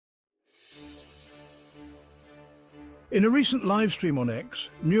In a recent livestream on X,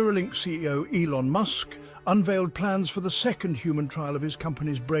 Neuralink CEO Elon Musk unveiled plans for the second human trial of his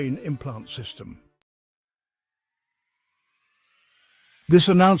company's brain implant system. This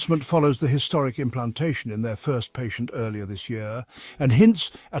announcement follows the historic implantation in their first patient earlier this year and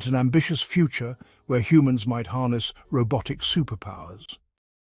hints at an ambitious future where humans might harness robotic superpowers.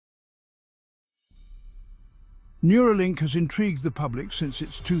 Neuralink has intrigued the public since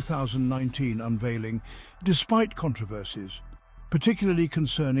its 2019 unveiling, despite controversies, particularly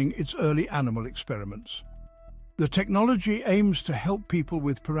concerning its early animal experiments. The technology aims to help people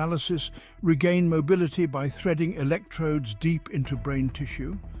with paralysis regain mobility by threading electrodes deep into brain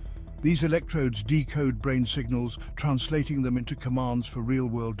tissue. These electrodes decode brain signals, translating them into commands for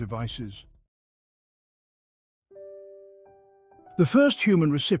real-world devices. The first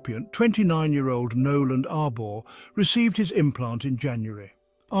human recipient, 29-year-old Noland Arbaugh, received his implant in January.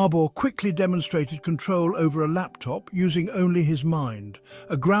 Arbaugh quickly demonstrated control over a laptop using only his mind,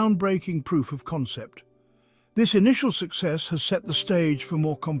 a groundbreaking proof of concept. This initial success has set the stage for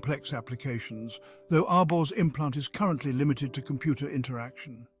more complex applications, though Arbaugh's implant is currently limited to computer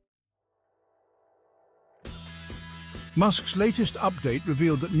interaction. Musk's latest update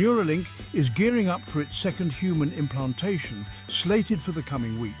revealed that Neuralink is gearing up for its second human implantation, slated for the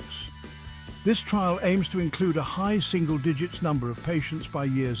coming weeks. This trial aims to include a high single-digits number of patients by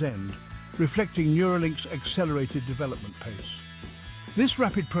year's end, reflecting Neuralink's accelerated development pace. This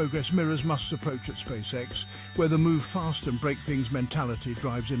rapid progress mirrors Musk's approach at SpaceX, where the move fast and break things mentality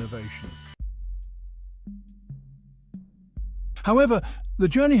drives innovation. However, the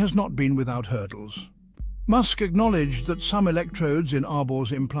journey has not been without hurdles. Musk acknowledged that some electrodes in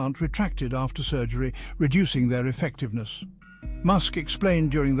Arbaugh's implant retracted after surgery, reducing their effectiveness. Musk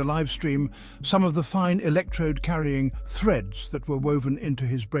explained during the livestream some of the fine electrode-carrying threads that were woven into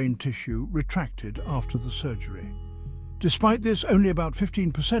his brain tissue retracted after the surgery. Despite this, only about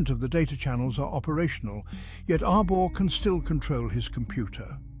 15% of the data channels are operational, yet Arbaugh can still control his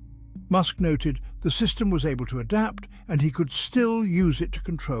computer. Musk noted the system was able to adapt and he could still use it to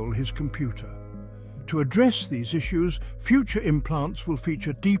control his computer. To address these issues, future implants will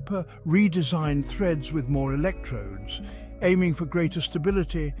feature deeper, redesigned threads with more electrodes, aiming for greater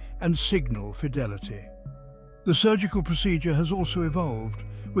stability and signal fidelity. The surgical procedure has also evolved,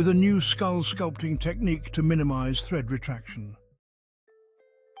 with a new skull sculpting technique to minimize thread retraction.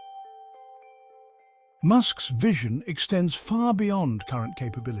 Musk's vision extends far beyond current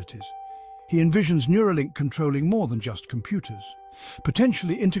capabilities. He envisions Neuralink controlling more than just computers,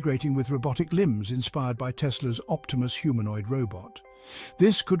 potentially integrating with robotic limbs inspired by Tesla's Optimus humanoid robot.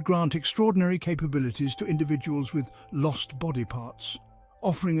 This could grant extraordinary capabilities to individuals with lost body parts,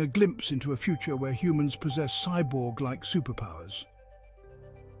 offering a glimpse into a future where humans possess cyborg-like superpowers.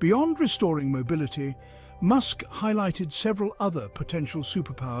 Beyond restoring mobility, Musk highlighted several other potential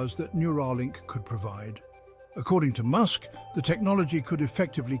superpowers that Neuralink could provide. According to Musk, the technology could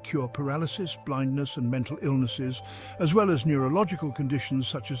effectively cure paralysis, blindness, and mental illnesses, as well as neurological conditions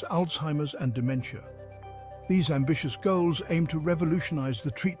such as Alzheimer's and dementia. These ambitious goals aim to revolutionize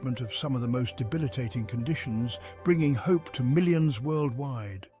the treatment of some of the most debilitating conditions, bringing hope to millions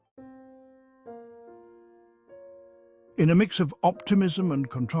worldwide. In a mix of optimism and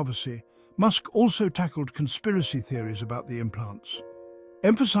controversy, Musk also tackled conspiracy theories about the implants.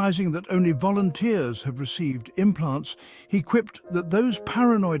 Emphasizing that only volunteers have received implants, he quipped that those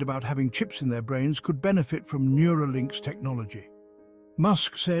paranoid about having chips in their brains could benefit from Neuralink's technology.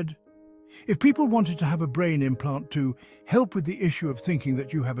 Musk said, "If people wanted to have a brain implant to help with the issue of thinking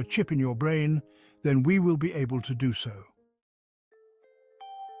that you have a chip in your brain, then we will be able to do so."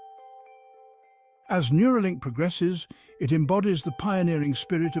 As Neuralink progresses, it embodies the pioneering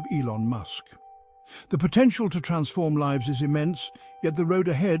spirit of Elon Musk. The potential to transform lives is immense, yet the road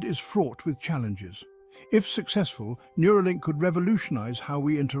ahead is fraught with challenges. If successful, Neuralink could revolutionize how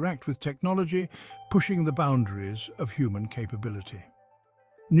we interact with technology, pushing the boundaries of human capability.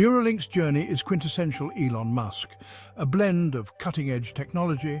 Neuralink's journey is quintessential Elon Musk, a blend of cutting-edge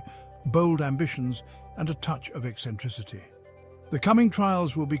technology, bold ambitions, and a touch of eccentricity. The coming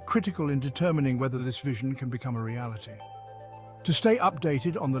trials will be critical in determining whether this vision can become a reality. To stay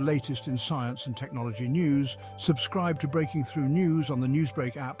updated on the latest in science and technology news, subscribe to Breaking Through News on the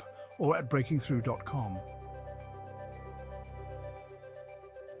Newsbreak app or at breakingthrough.com.